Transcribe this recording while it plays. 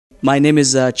My name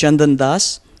is Chandan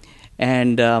Das,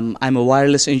 and I'm a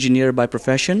wireless engineer by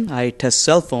profession. I test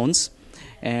cell phones,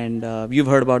 and you've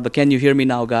heard about the "Can you hear me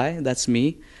now" guy? That's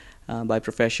me by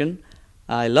profession.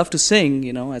 I love to sing,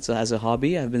 as a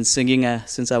hobby. I've been singing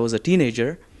since I was a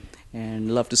teenager,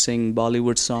 and love to sing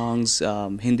Bollywood songs,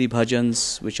 Hindi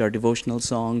bhajans, which are devotional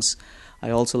songs.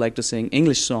 I also like to sing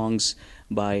English songs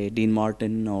by Dean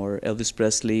Martin or Elvis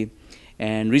Presley.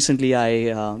 And recently,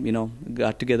 I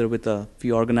got together with a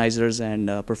few organizers and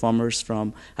performers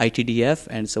from ITDF,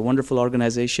 and it's a wonderful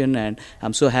organization. And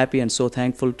I'm so happy and so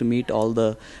thankful to meet all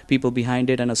the people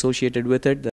behind it and associated with it.